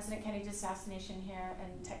President Kennedy's assassination here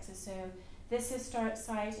in Texas. So this historic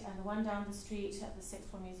site and the one down the street at the Sixth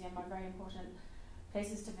Form Museum are very important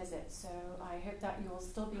places to visit. So I hope that you will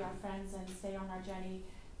still be our friends and stay on our journey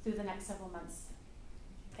through the next several months.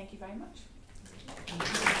 Thank you very much.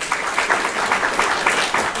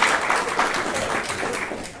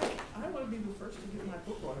 I want to be the first to get my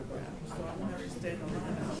book autographed, so I want to stay in the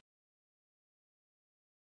line.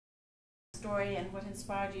 Story and what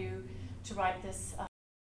inspired you to write this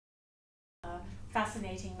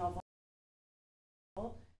fascinating novel.